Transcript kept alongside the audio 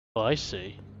Oh, I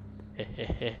see.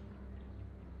 Hehehe.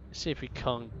 Let's see if we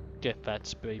can't get that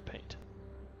spray paint.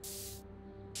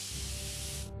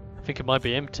 I think it might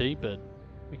be empty, but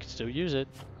we can still use it.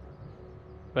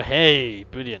 But hey,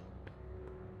 brilliant.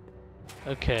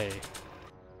 Okay.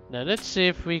 Now let's see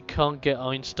if we can't get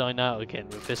Einstein out again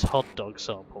with this hot dog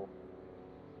sample.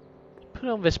 Put it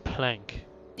on this plank.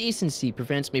 Decency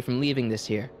prevents me from leaving this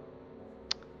here.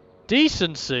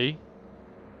 Decency?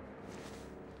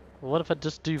 Well, what if I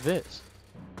just do this?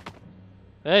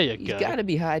 There you He's go. gotta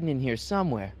be hiding in here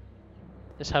somewhere.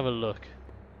 Let's have a look.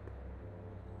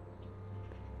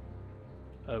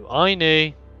 Oh,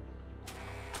 Einie.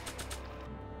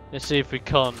 Let's see if we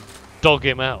can't dog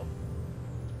him out.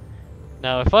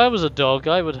 Now, if I was a dog,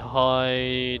 I would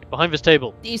hide behind this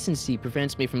table. Decency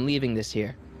prevents me from leaving this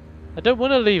here. I don't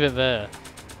want to leave it there.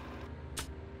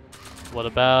 What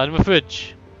about in the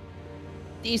fridge?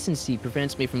 Decency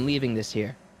prevents me from leaving this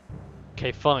here.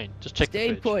 Okay, fine. Just check the Stay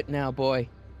fridge. put now, boy.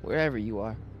 Wherever you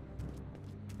are.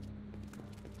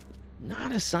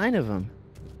 Not a sign of him.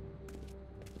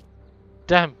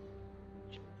 Damn.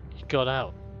 He got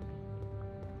out.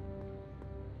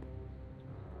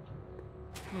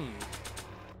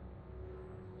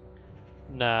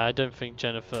 Nah, I don't think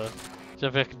Jennifer... I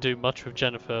don't think I can do much with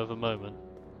Jennifer at the moment.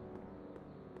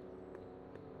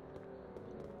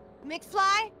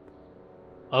 McFly?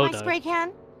 Oh My no. spray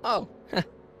can? Oh,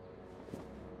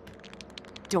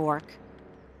 Dork.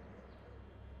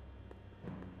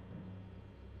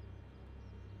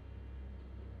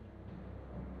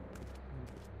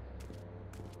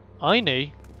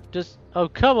 Einie? Just... Oh,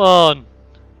 come on!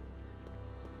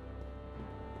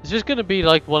 Is this gonna be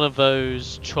like one of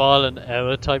those trial and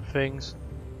error type things?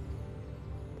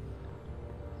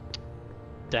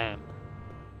 Damn.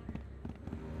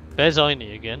 There's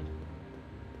Einie again.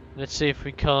 Let's see if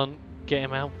we can't get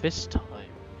him out this time.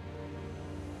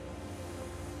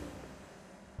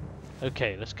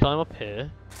 Okay, let's climb up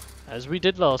here, as we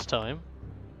did last time.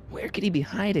 where could he be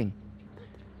hiding?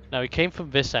 Now he came from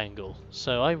this angle,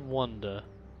 so I wonder...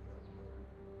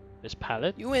 This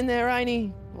pallet? You in there,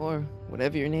 Einie? Or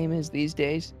whatever your name is these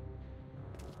days?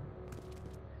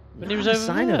 But he Not was a over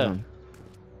sign there. of him.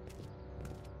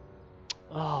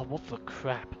 Oh, what the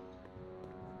crap.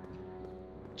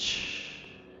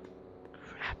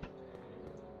 Crap.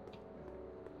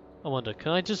 I wonder,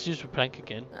 can I just use the plank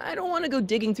again? I don't want to go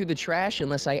digging through the trash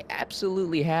unless I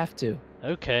absolutely have to.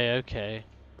 Okay, okay.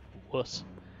 Wuss.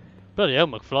 Bloody hell,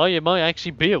 McFly, you might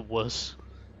actually be a wuss.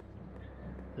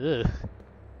 Ugh.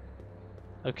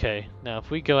 Okay, now if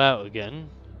we go out again,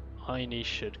 Einie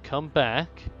should come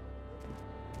back.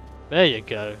 There you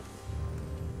go.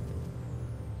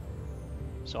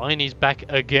 So Einie's back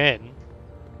again.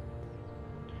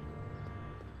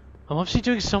 I'm obviously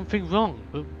doing something wrong,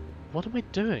 but what am I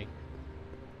doing?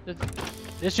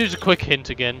 Let's use a quick hint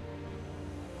again.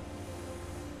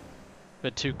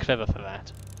 We're too clever for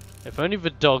that. If only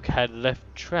the dog had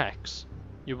left tracks,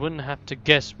 you wouldn't have to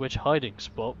guess which hiding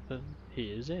spot that he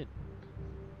is in.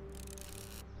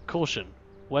 Caution.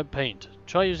 Wet paint.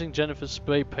 Try using Jennifer's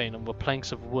spray paint on the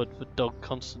planks of wood the dog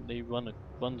constantly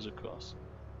runs across.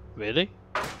 Really?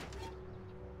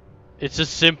 It's as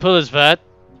simple as that?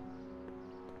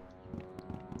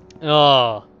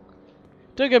 Ah.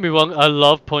 Don't get me wrong, I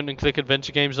love point and click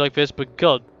adventure games like this, but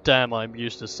god damn I'm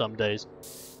useless some days.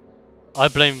 I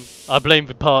blame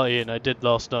the partying I did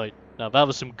last night. Now that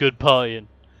was some good partying.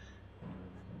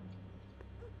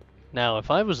 Now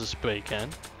if I was a spray can,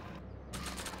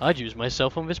 I'd use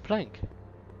myself on this plank.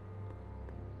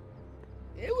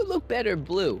 It would look better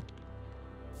blue.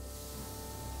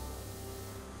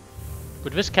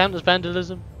 Would this count as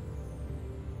vandalism?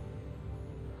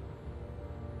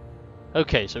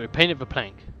 Okay, so we painted the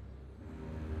plank.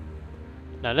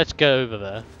 Now let's go over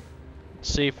there.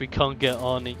 See if we can't get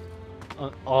Arnie.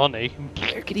 Arnie?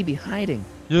 Where could he be hiding?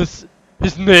 Yes,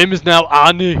 his name is now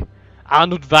Arnie.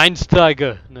 Arnold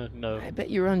Weinsteiger. No. I bet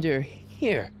you're under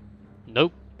here.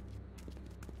 Nope.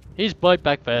 He's right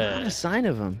back Not there. a sign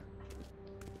of him.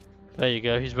 There you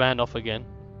go, he's ran off again.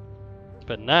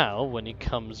 But now, when he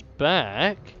comes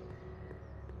back,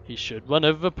 he should run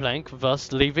over the plank,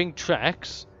 thus leaving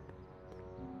tracks.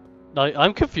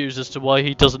 I'm confused as to why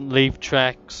he doesn't leave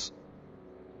tracks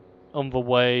on the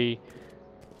way...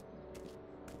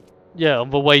 Yeah, on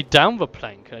the way down the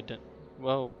plank. I don't...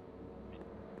 Well,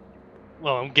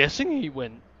 I'm guessing he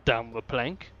went down the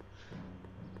plank.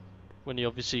 When he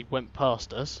obviously went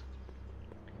past us.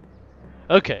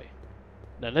 Okay.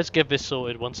 Now let's get this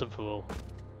sorted once and for all.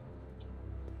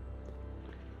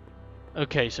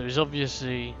 Okay, so he's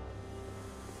obviously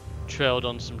trailed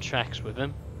on some tracks with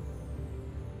him.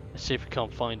 Let's see if we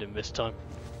can't find him this time.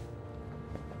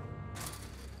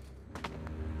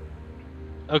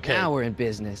 Okay. Now we're in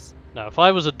business. Now, if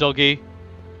I was a doggy,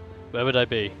 where would I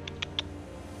be?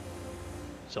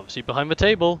 It's obviously behind the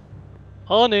table.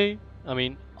 Arnie. I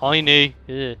mean, Einie.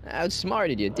 Yeah. I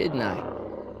outsmarted you, didn't I?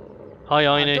 Hi,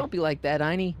 Einie. Don't be like that,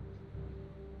 Einie.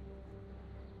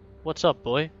 What's up,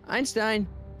 boy? Einstein,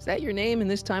 is that your name in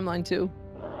this timeline too?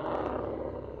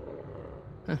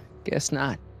 Huh, guess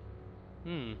not.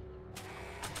 Hmm.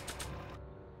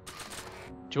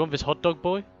 Do you want this hot dog,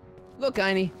 boy? Look,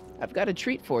 Einie, I've got a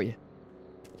treat for you.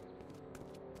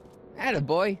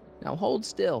 Attaboy. Now hold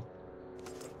still.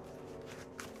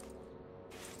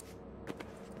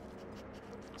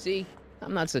 See,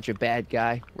 I'm not such a bad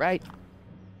guy, right?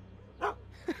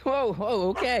 Whoa,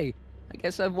 okay. I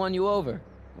guess I've won you over.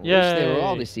 I wish they were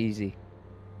all Yay. this easy.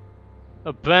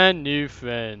 A brand new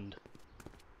friend.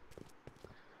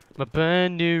 My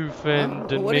brand new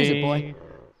friend and what me. is it, boy?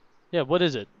 Yeah, what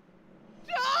is it?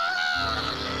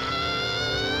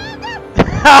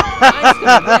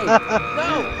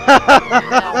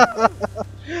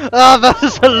 Oh, that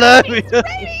was hilarious.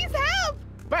 Ladies, help!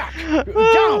 Back!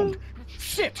 Down!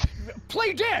 Sit!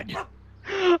 Play dead!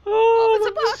 Oh,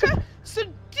 Officer Parker,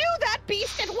 subdue that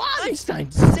beast at once!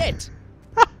 Einstein, sit!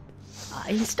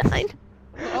 Einstein?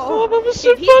 Oh, that was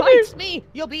so if he funny. bites me,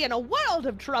 you'll be in a world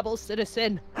of trouble,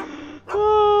 citizen.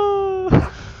 Oh.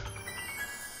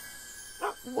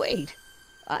 Wait,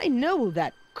 I know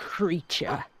that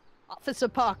creature. Officer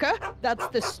Parker, that's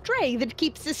the stray that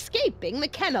keeps escaping the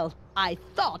kennel. I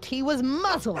thought he was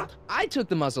muzzled. I took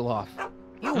the muzzle off.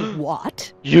 You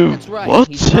what? You That's right, what?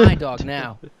 he's my dog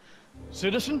now.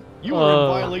 Citizen, you are in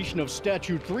violation of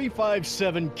Statute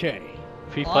 357K.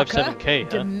 357K, huh?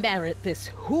 Demerit this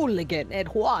hooligan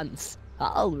at once.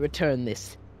 I'll return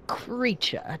this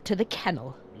creature to the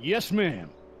kennel. Yes, ma'am.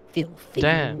 Filthy,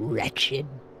 Damn. wretched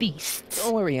beasts.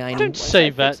 Don't worry, Einie. Don't Once say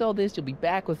I fix that. all this, you'll be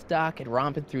back with Doc and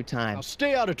romping through time. Now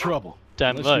stay out of trouble.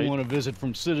 Damn Unless right. you want a visit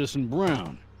from Citizen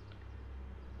Brown.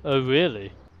 Oh,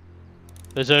 really?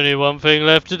 There's only one thing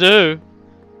left to do.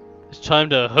 It's time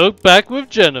to hook back with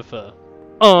Jennifer.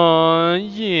 Oh,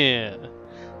 yeah.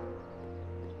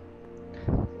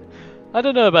 I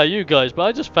don't know about you guys, but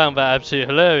I just found that absolutely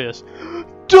hilarious.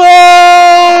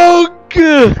 Dog!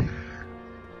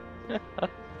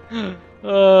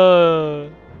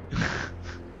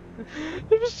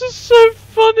 It was just so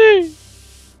funny.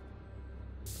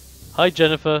 Hi,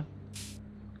 Jennifer.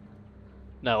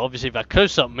 Now, obviously, that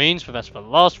close-up means, but that's the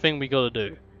last thing we gotta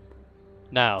do.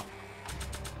 Now,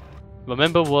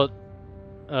 remember what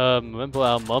our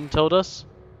mum told us?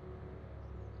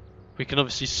 We can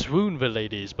obviously swoon the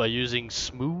ladies by using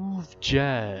smooth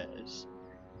jazz.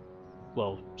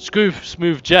 Well, screw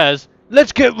smooth jazz.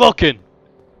 Let's get rocking.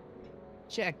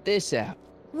 Check this out.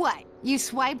 What? You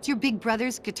swiped your big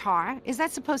brother's guitar? Is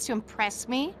that supposed to impress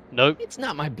me? Nope. It's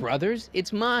not my brother's,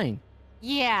 it's mine.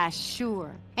 Yeah,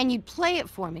 sure. And you'd play it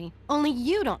for me. Only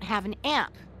you don't have an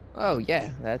amp. Oh,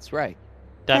 yeah, that's right.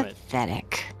 Damn it.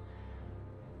 Pathetic.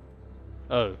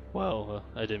 Oh, well,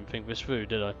 I didn't think this through,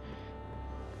 did I?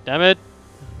 Damn it.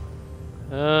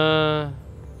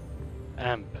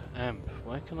 Amp.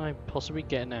 Where can I possibly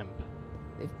get an amp?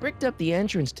 They've bricked up the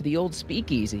entrance to the old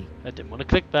speakeasy. I didn't want to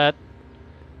click that.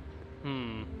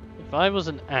 If I was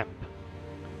an amp,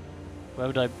 where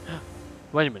would I...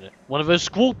 Wait a minute. One of those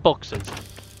squawk boxes.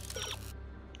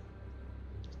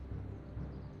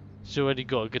 She's already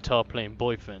got a guitar playing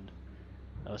boyfriend.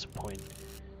 That's a point.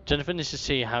 Jennifer needs to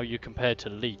see how you compare to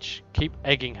Leech. Keep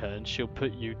egging her and she'll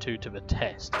put you two to the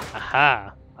test.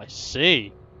 Aha! I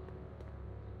see.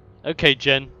 Okay,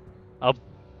 Jen.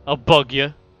 I'll bug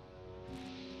you.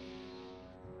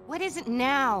 What is it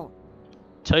now?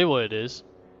 Tell you what it is.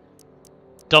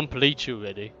 Dump Leech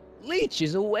already. Leech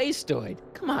is a wastoid.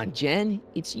 Come on, Jen.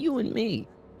 It's you and me.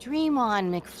 Dream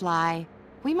on, McFly.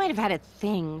 We might have had a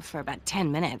thing for about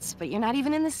 10 minutes, but you're not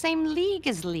even in the same league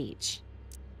as Leech.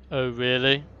 Oh,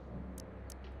 really?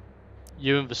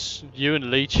 You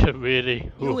and Leech are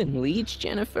really... You and Leech,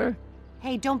 Jennifer?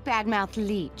 Hey, don't badmouth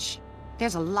Leech.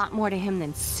 There's a lot more to him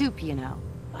than soup, you know.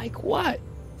 Like what?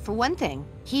 For one thing,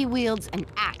 he wields an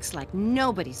axe like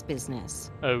nobody's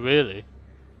business. Oh, really?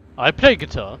 I play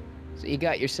guitar. So you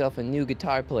got yourself a new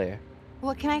guitar player.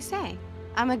 What can I say?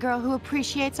 I'm a girl who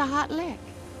appreciates a hot lick.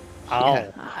 Ow.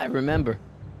 Yeah, I remember.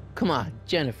 Come on,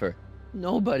 Jennifer.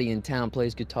 Nobody in town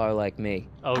plays guitar like me.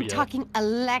 Oh, I'm yeah. talking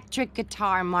electric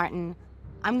guitar, Martin.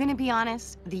 I'm gonna be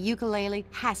honest, the ukulele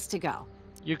has to go.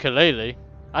 Ukulele?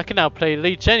 I can now play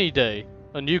Leech any day.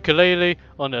 On ukulele,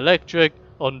 on electric,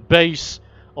 on bass,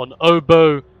 on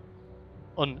oboe,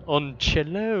 on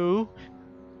cello.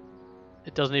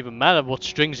 It doesn't even matter what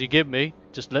strings you give me.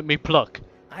 Just let me pluck.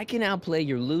 I can outplay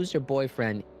your loser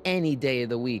boyfriend any day of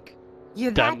the week.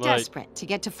 You're Damn that right. desperate to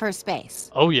get to first base.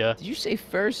 Oh yeah. Did you say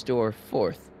first or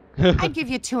fourth? I'd give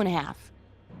you 2.5.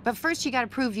 But first you gotta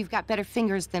prove you've got better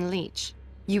fingers than Leech.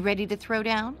 You ready to throw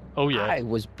down? Oh yeah. I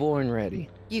was born ready.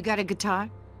 You got a guitar?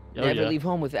 Oh Never yeah. leave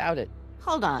home without it.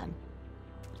 Hold on.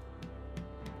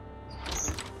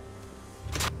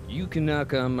 You can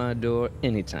knock on my door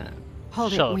anytime.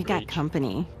 Hold Shut it, we up, got Leech.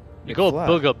 company. You got a McFly,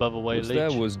 bug up by the way, What's Leech.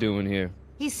 that was doing here?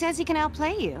 He says he can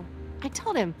outplay you. I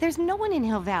told him, there's no one in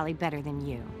Hill Valley better than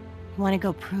you. Wanna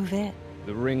go prove it?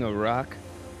 The Ring of Rock?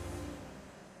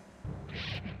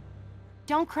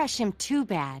 Don't crush him too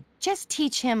bad. Just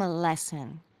teach him a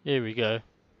lesson. Here we go.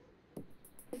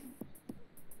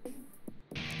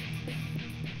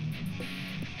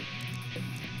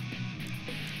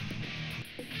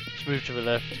 Let's move to the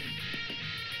left.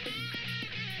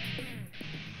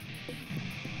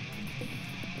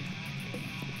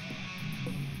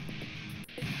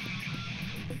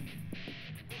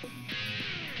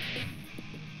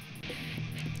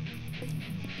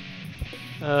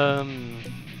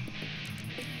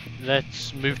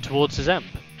 Let's move towards his amp.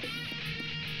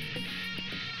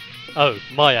 Oh,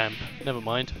 my amp. Never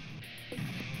mind.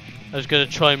 I was gonna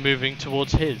try moving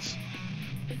towards his.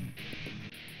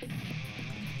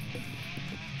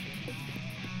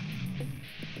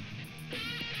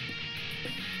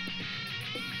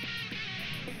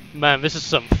 Man, this is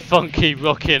some funky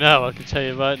rocking out, I can tell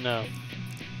you right now.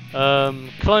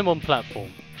 Climb on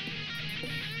platform.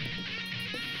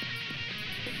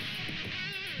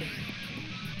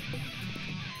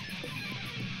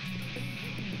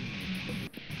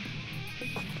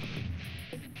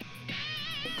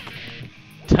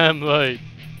 Damn right.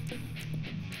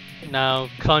 Now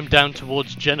climb down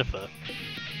towards Jennifer.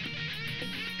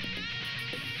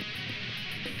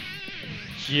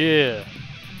 Yeah.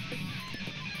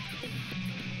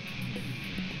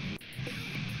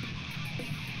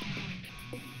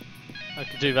 I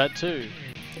could do that too.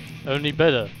 Only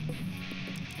better.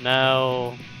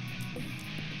 Now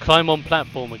climb on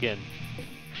platform again.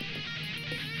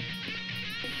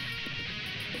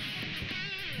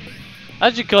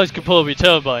 As you guys can probably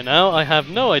tell by now, I have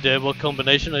no idea what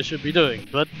combination I should be doing,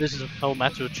 but this is a whole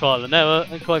matter of trial and error,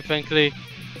 and quite frankly,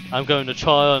 I'm going to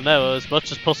trial and error as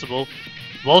much as possible,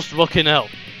 whilst rocking out.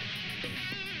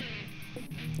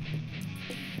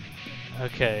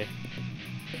 Okay.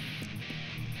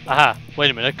 Aha, wait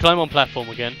a minute, climb on platform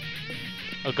again.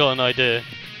 I've got an idea.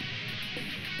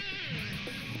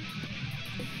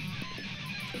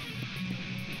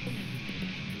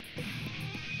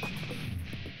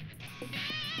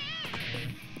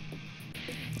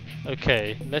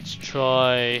 Okay, let's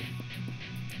try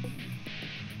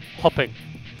hopping.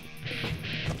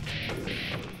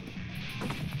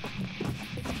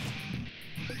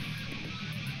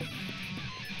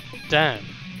 Damn.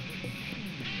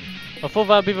 I thought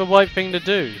that'd be the right thing to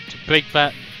do, to break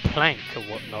that plank or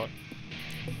whatnot.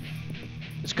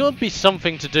 It's got to be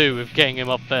something to do with getting him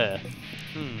up there.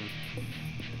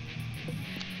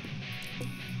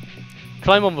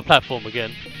 Climb on the platform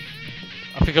again.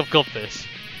 I think I've got this.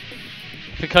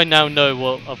 I think I now know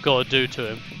what I've got to do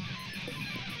to him.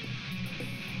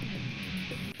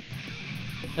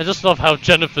 I just love how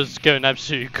Jennifer's going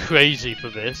absolutely crazy for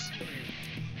this.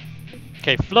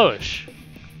 Okay, flourish.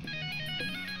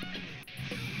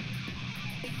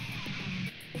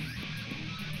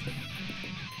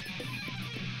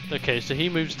 Okay, so he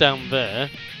moves down there,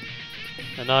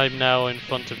 and I'm now in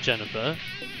front of Jennifer.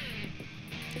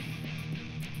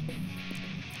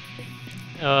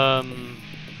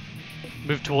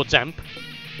 Move towards amp.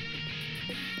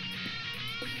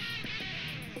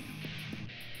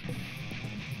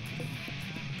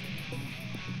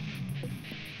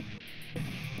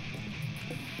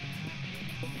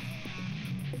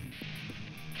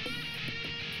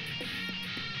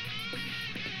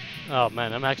 Oh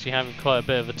man, I'm actually having quite a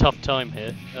bit of a tough time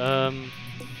here. Now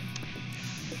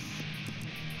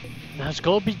it's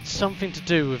got to be something to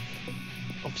do with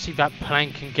obviously that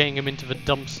plank and getting him into the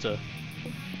dumpster.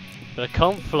 But I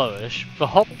can't flourish. The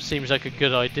hop seems like a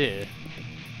good idea.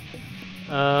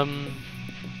 Try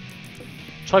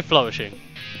flourishing.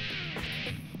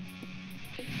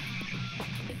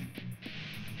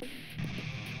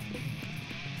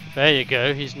 There you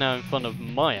go, he's now in front of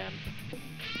my amp.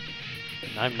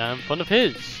 And I'm now in front of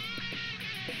his.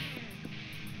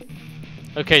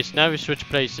 Okay, so now we switch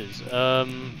places.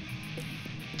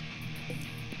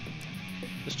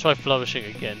 Let's try flourishing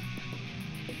again.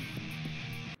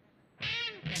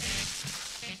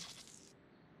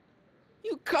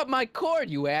 You cut my cord,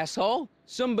 you asshole!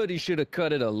 Somebody should have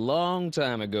cut it a long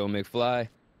time ago, McFly.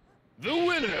 The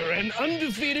winner and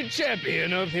undefeated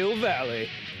champion of Hill Valley,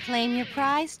 Claim your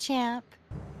prize, champ.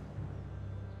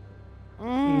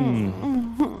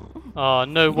 Oh,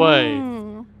 no way.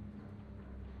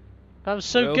 That was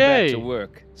so Well, gay. back to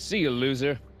work. See you,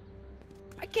 loser.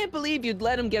 I can't believe you'd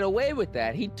let him get away with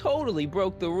that. He totally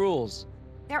broke the rules.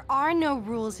 There are no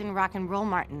rules in rock and roll,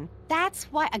 Martin. That's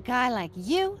why a guy like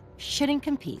you shouldn't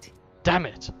compete. Damn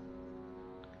it.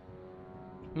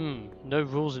 No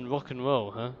rules in rock and roll,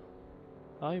 huh?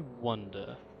 I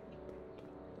wonder.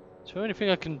 Is there anything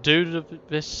I can do to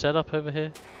this setup over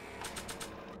here?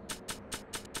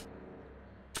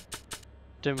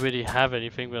 Don't really have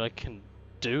anything that I can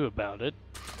do about it.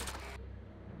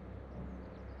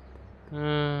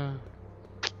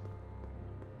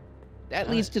 That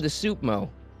leads to the soup mo.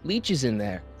 Leech is in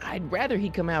there. I'd rather he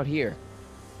come out here.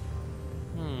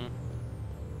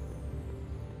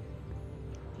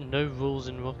 No rules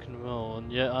in rock and roll,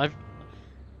 and yeah,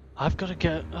 I've got to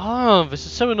get. Oh, this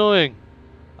is so annoying.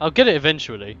 I'll get it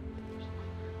eventually.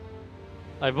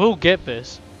 I will get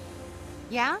this.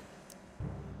 Yeah?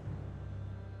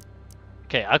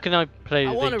 Okay, how can I play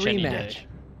I want a Leech any rematch. day?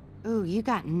 Ooh, you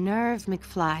got nerve,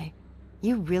 McFly.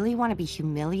 You really want to be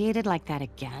humiliated like that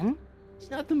again? It's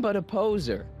nothing but a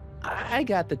poser. I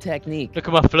got the technique. Look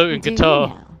at my floating Do you guitar.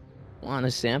 now? Want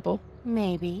a sample?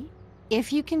 Maybe.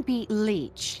 If you can beat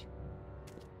Leech.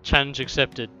 Challenge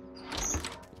accepted.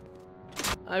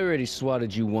 I already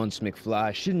swatted you once,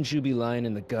 McFly. Shouldn't you be lying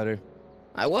in the gutter?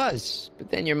 I was, but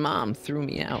then your mom threw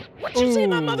me out. What you say,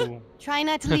 my mother? Try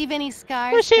not to leave any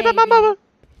scars, What you say about my baby. mother?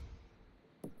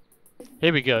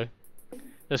 Here we go.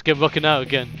 Let's get rocking out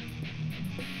again.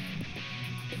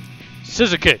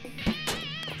 Scissor kick.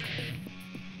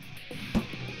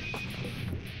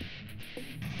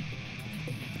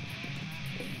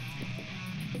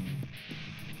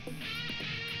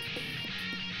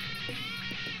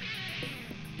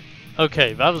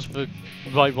 Okay, that was the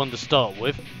right one to start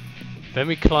with. Then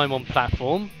we climb on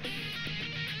platform.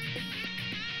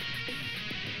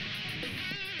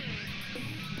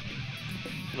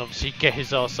 And obviously get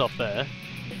his ass up there.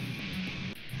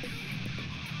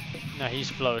 Now he's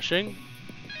flourishing.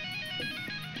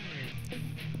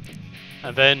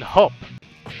 And then hop.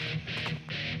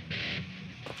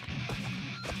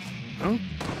 Huh?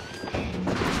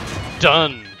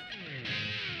 Done.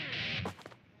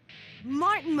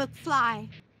 Martin McFly.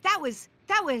 That was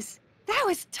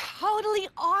totally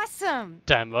awesome.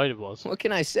 Damn right it was. What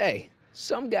can I say?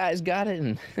 Some guys got it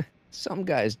and some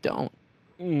guys don't.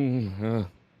 You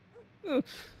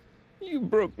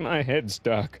broke my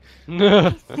headstock.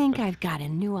 I think I've got a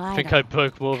new I idol. think I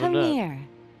broke more Come than that. here.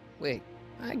 Wait,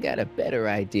 I got a better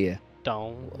idea.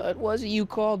 Down. What was it you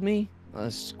called me? A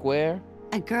square?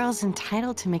 A girl's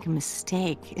entitled to make a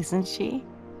mistake, isn't she?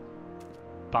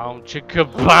 Bow chicka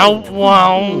bow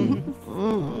wow.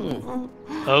 Mm.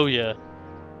 Oh yeah.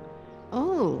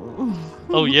 Oh.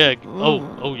 Oh yeah.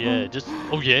 Oh yeah.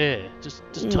 Just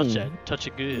touch it. Touch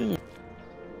it good.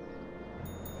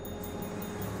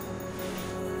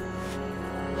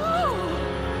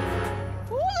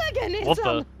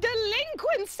 Hooliganism!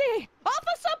 Delinquency!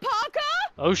 Officer Parker!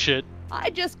 Oh shit. I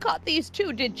just caught these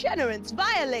two degenerates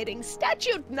violating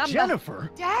statute number Jennifer,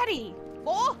 Daddy.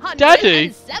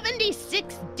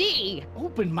 476D.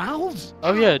 open mouths?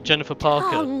 Oh yeah, Jennifer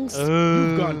Parker. Tongues.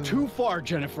 You've gone too far,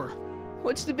 Jennifer.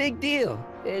 What's the big deal?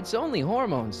 It's only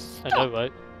hormones. I know,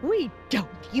 right? We don't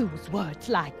use words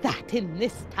like that in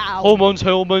this town. Hormones,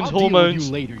 I'll deal with hormones.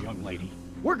 you later, young lady.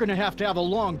 We're gonna have a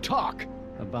long talk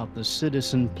about the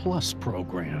Citizen Plus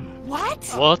program. What?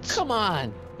 What? Come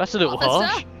on. That's a little Officer,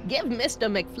 harsh. give Mr.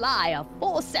 McFly a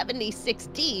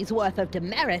 476D's worth of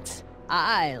demerits.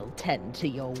 I'll tend to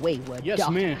your wayward Yes,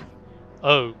 daughter. ma'am.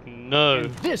 Oh no.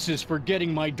 And this is for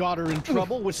getting my daughter in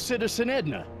trouble with Citizen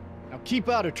Edna. Now keep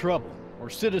out of trouble, or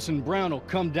Citizen Brown will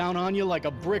come down on you like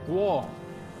a brick wall.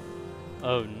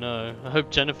 Oh no. I hope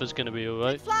Jennifer's gonna be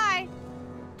alright. Fly.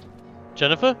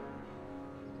 Jennifer?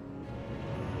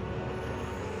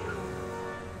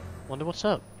 Wonder what's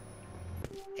up.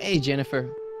 Hey, Jennifer.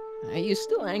 Are you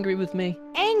still angry with me?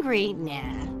 Angry?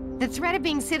 Nah. The threat of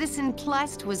being Citizen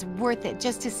Plus was worth it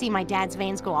just to see my dad's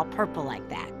veins go all purple like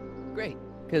that. Great,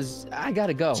 because I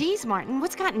gotta go. Geez, Martin,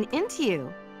 what's gotten into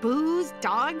you? Booze,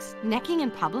 dogs, necking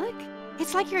in public?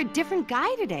 It's like you're a different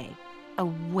guy today. A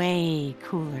way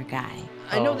cooler guy.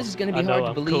 I know Oh, this is gonna I be know hard to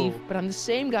I'm believe, cool. but I'm the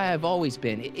same guy I've always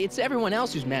been. It's everyone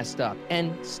else who's messed up.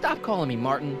 And stop calling me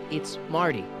Martin. It's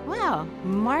Marty. Well,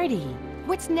 Marty,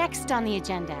 what's next on the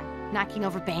agenda? Knocking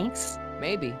over banks?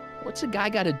 Maybe. What's a guy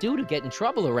gotta do to get in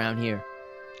trouble around here?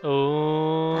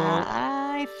 Oh.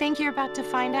 I think you're about to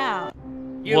find out.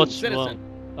 You, What's citizen.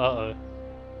 wrong? Uh-oh.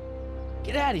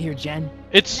 Get out of here, Jen.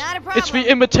 It's Not a it's the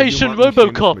problem. imitation Are you Martin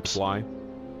Seamus RoboCops. McFly?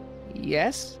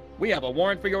 Yes? We have a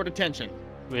warrant for your detention.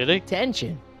 Really?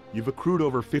 Attention. You've accrued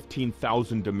over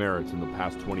 15,000 demerits in the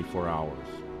past 24 hours.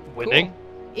 Winning?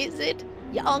 Is it,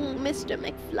 young Mr.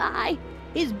 McFly?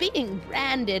 Is being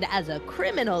branded as a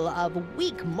criminal of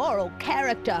weak moral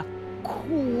character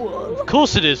cool? Of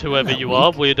course it is, whoever Not you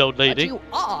are, weak, weird old But lady. you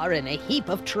are in a heap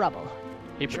of trouble.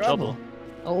 Heap of trouble.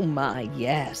 Oh my,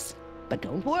 yes. But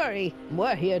don't worry,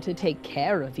 we're here to take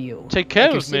care of you. Take care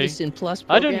Like your of me. Citizen Plus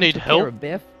I don't program need took help. care of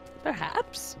Biff.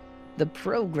 Perhaps. The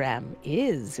program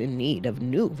is in need of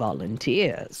new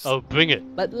volunteers. Oh, bring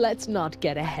it. But let's not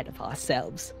get ahead of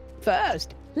ourselves.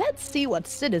 First, let's see what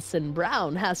Citizen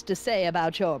Brown has to say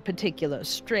about your particular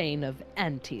strain of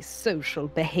antisocial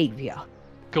behavior.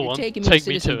 Go You're on, taking me to take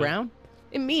me Citizen to it. Brown?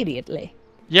 Immediately.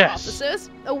 Yes. Officers,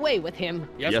 away with him.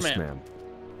 Yes, ma'am. ma'am.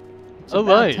 It's All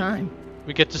about right. time.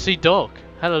 We get to see Doc.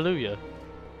 Hallelujah.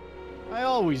 I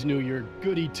always knew your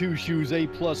goody two-shoes A+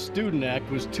 student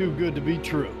act was too good to be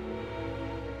true.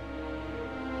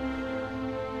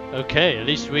 Okay, at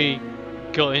least we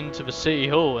got into the city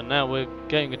hall and now we're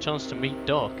getting a chance to meet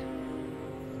Doc.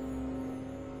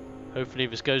 Hopefully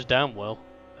this goes down well.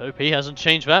 Hope he hasn't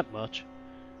changed that much.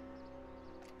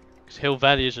 Because Hill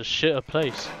Valley is a shitter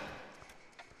place.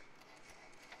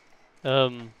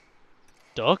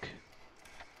 Doc?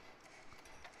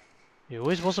 He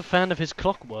always was a fan of his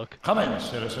clockwork. Come in,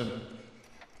 citizen.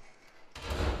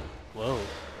 Whoa.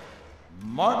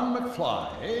 Martin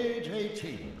McFly, age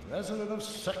 18, resident of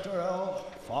Sector L,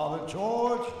 Father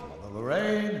George, Mother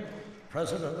Lorraine,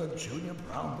 president of the Junior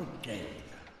Brown Brigade,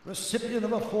 recipient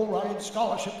of a full-ride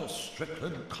scholarship to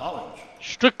Strickland College, winner of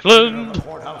Strickland! the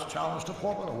Courthouse Challenge to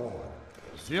Portland Award,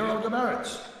 0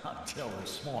 demerits until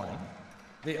this morning.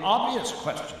 The obvious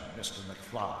question, Mr.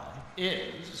 McFly,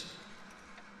 is...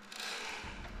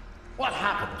 what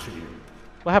happened to you?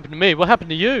 What happened to me? What happened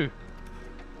to you?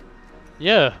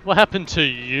 Yeah, what happened to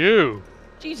you?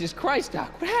 Jesus Christ,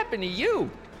 Doc, what happened to you?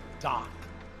 Doc.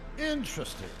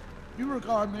 Interesting. You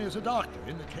regard me as a doctor,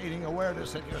 indicating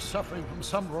awareness that you're suffering from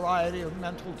some variety of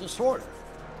mental disorder.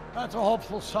 That's a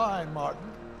hopeful sign, Martin.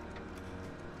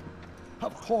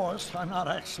 Of course, I'm not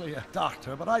actually a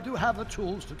doctor, but I do have the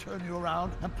tools to turn you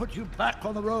around and put you back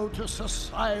on the road to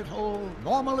societal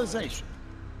normalization.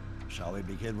 Shall we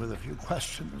begin with a few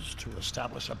questions to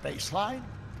establish a baseline?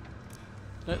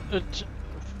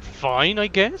 Fine, I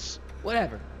guess?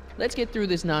 Whatever. Let's get through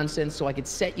this nonsense so I can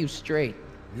set you straight.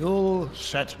 You'll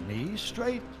set me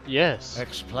straight? Yes.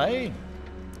 Explain.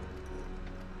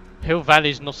 Hill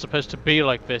Valley's not supposed to be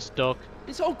like this, Doc.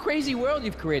 This whole crazy world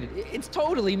you've created, it's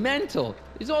totally mental.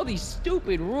 There's all these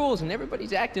stupid rules and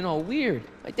everybody's acting all weird.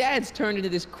 My dad's turned into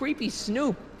this creepy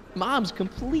snoop. Mom's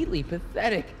completely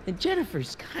pathetic. And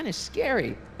Jennifer's kind of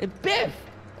scary. And Biff,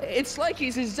 it's like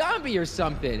he's a zombie or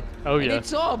something. Oh, And yeah.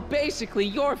 it's all basically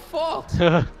your fault.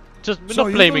 Just, we're So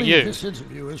not blaming believe you. This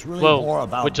interview is really Well, more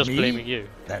about we're just me blaming you.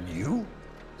 than you?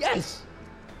 Yes.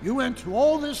 You went to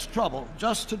all this trouble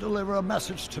just to deliver a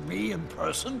message to me in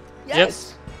person?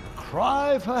 Yes. A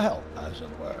cry for help, as it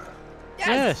were.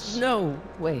 Yes. No,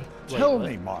 wait. Tell what?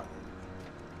 me, Martin,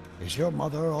 is your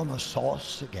mother on the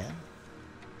sauce again?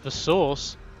 The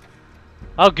sauce?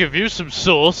 I'll give you some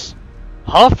sauce.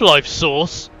 Half-Life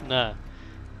sauce? Nah.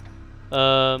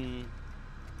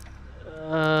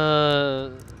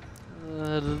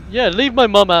 Yeah, leave my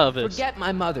mum out of this. Forget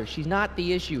my mother. She's not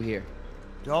the issue here.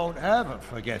 Don't ever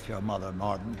forget your mother,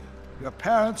 Martin. Your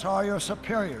parents are your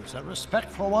superiors, and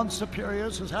respect for one's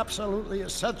superiors is absolutely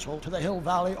essential to the Hill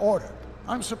Valley Order.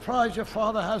 I'm surprised your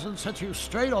father hasn't set you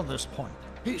straight on this point.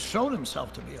 He's shown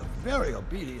himself to be a very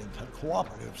obedient and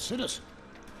cooperative citizen.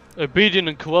 Obedient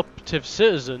and cooperative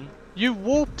citizen? You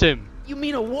warped him. You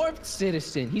mean a warped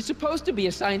citizen? He's supposed to be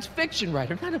a science fiction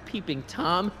writer, not a peeping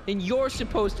Tom. And you're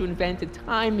supposed to invent a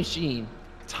time machine.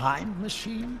 Time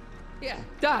machine? Yeah,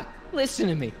 Doc, listen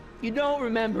to me. You don't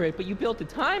remember it, but you built a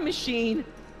time machine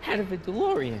out of a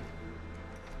DeLorean.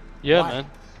 Yeah, Why? man.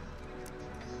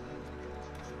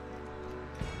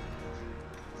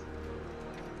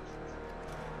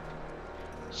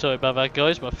 Sorry about that,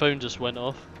 guys. My phone just went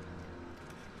off.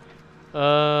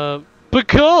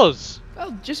 Because!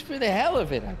 Well, just for the hell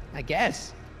of it, I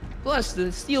guess. Plus,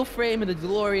 the steel frame of the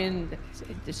DeLorean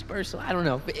dispersal, I don't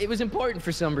know. It was important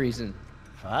for some reason.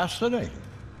 Fascinating.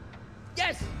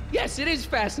 Yes, it is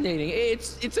fascinating.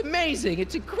 It's amazing.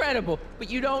 It's incredible. But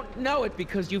you don't know it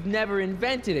because you've never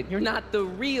invented it. You're not the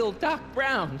real Doc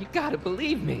Brown. You gotta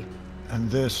believe me. And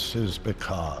this is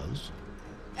because?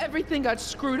 Everything got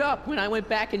screwed up when I went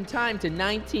back in time to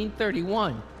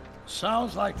 1931.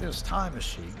 Sounds like this time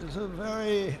machine is a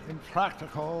very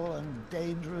impractical and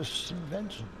dangerous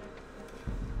invention.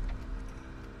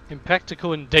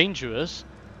 Impractical and dangerous?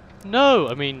 No,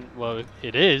 I mean, well,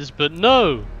 it is, but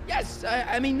no. Yes,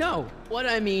 I mean, no. What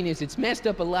I mean is it's messed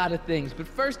up a lot of things, but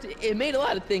first, it made a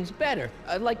lot of things better.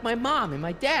 Like my mom and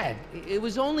my dad. It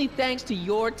was only thanks to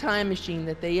your time machine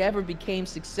that they ever became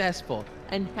successful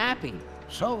and happy.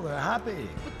 So they're happy.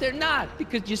 But they're not,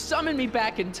 because you summoned me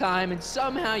back in time, and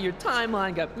somehow your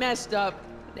timeline got messed up,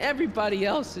 and everybody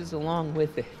else is along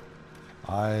with it.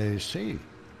 I see.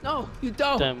 No, you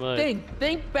don't. Damn right.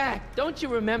 Think back. Don't you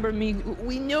remember me?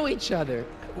 We knew each other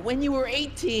when you were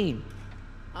 18.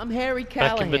 I'm Harry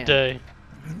Callahan. Back in the day.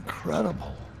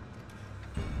 Incredible.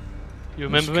 You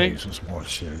remember me? This case is more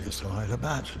serious than I'd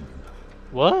imagined.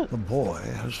 What? The boy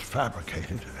has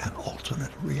fabricated an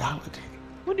alternate reality.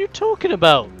 What are you talking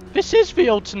about? This is the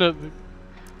alternate...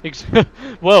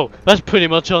 Well, that's pretty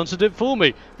much answered it for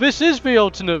me. This is the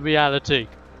alternate reality.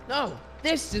 No,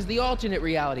 this is the alternate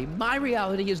reality. My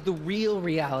reality is the real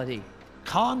reality.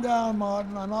 Calm down,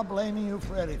 Martin. I'm not blaming you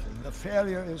for anything. The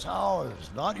failure is ours,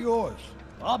 not yours.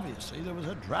 Obviously, there was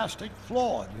a drastic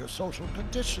flaw in your social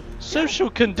conditioning.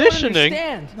 Social conditioning? Don't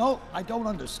understand. No, I don't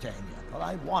understand yet, but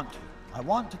I want to. I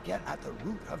want to get at the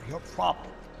root of your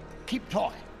problem. Keep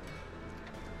talking.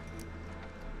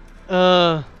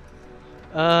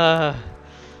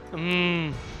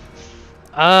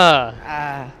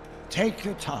 Take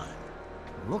your time.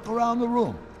 Look around the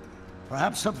room.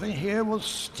 Perhaps something here will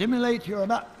stimulate your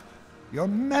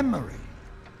memory.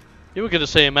 You were going to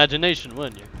say imagination,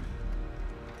 weren't you?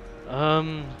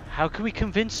 How can we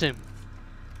convince him?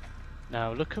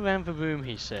 Now, look around the room,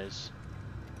 he says.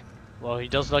 Well, he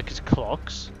does like his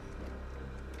clocks.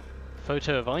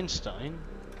 Photo of Einstein.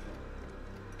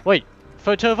 Wait,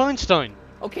 photo of Einstein!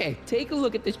 Okay, take a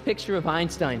look at this picture of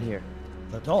Einstein here.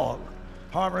 The dog.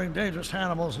 Harboring dangerous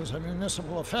animals is a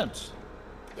municipal offense.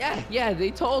 Yeah,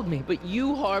 they told me. But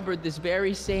you harbored this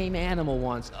very same animal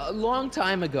once, a long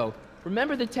time ago.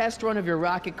 Remember the test run of your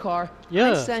rocket car? Yeah.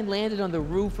 Einstein landed on the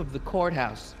roof of the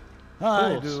courthouse.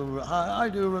 I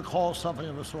do recall something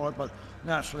of the sort, but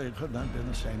naturally it couldn't have been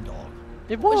the same dog.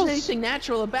 It There wasn't was! anything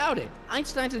natural about it.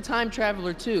 Einstein's a time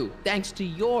traveler too, thanks to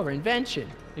your invention.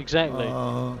 Exactly.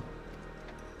 An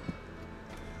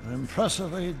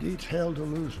impressively detailed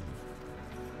illusion.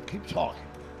 Keep talking.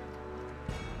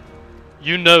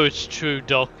 You know it's true,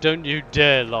 Doc. Don't you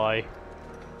dare lie.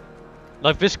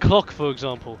 Like this clock, for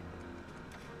example.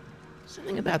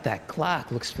 Something about that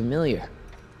clock looks familiar.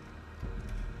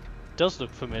 Does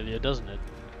look familiar, doesn't it?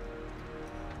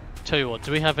 Tell you what,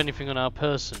 do we have anything on our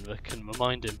person that can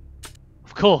remind him?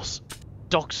 Of course!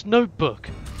 Doc's notebook!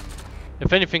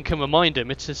 If anything can remind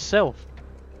him, it's himself.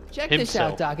 Check this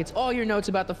out, Doc. It's all your notes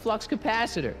about the flux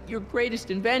capacitor, your greatest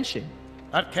invention.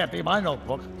 That can't be my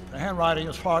notebook. The handwriting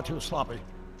is far too sloppy.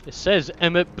 It says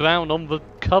Emmett Brown on the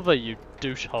cover, you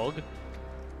douche hog.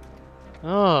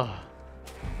 Ah.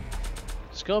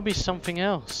 It's gotta be something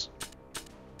else.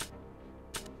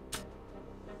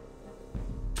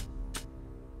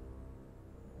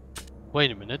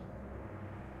 Wait a minute.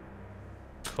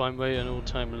 Crime rate an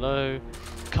all-time low.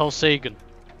 Carl Sagan.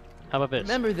 How about this?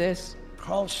 Remember this?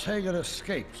 Carl Sagan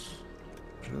escapes.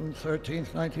 June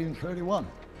 13th, 1931.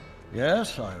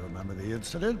 Yes, I remember the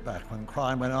incident back when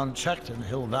crime went unchecked in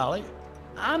Hill Valley.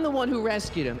 I'm the one who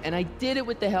rescued him, and I did it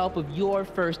with the help of your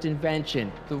first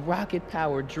invention, the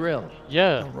rocket-powered drill.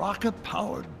 Yeah. A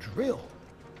rocket-powered drill.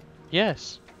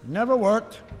 Yes. Never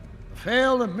worked. A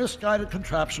failed and misguided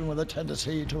contraption with a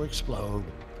tendency to explode.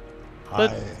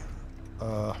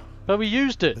 But we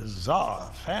used it.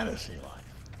 Bizarre fantasy life.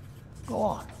 Go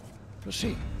on.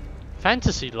 Proceed.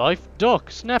 Fantasy life?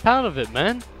 Doc, snap out of it,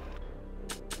 man.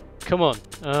 Come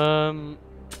on.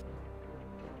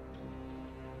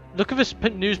 Look at this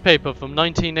newspaper from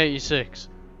 1986.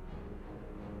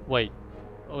 Wait.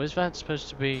 Oh, is that supposed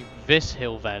to be this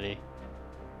Hill Valley?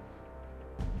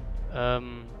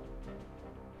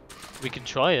 We can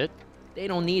try it. They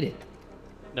don't need it.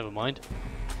 Never mind.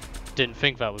 Didn't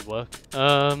think that would work.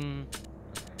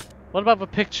 What about the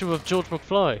picture of George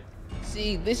McFly?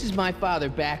 See, this is my father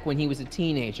back when he was a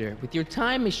teenager. With your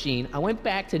time machine, I went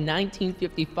back to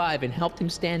 1955 and helped him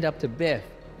stand up to Biff.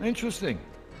 Interesting.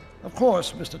 Of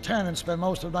course, Mr. Tannen spent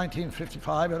most of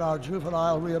 1955 at our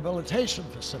juvenile rehabilitation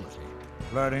facility,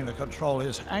 learning to control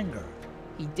his anger.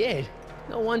 He did.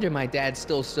 No wonder my dad's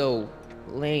still so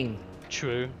lame.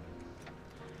 True.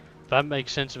 That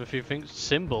makes sense of a few things.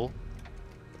 Symbol.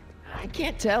 I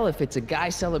can't tell if it's a guy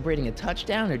celebrating a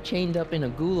touchdown or chained up in a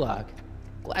gulag.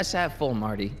 Glass half full,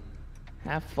 Marty.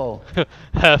 Half full.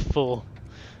 Half full.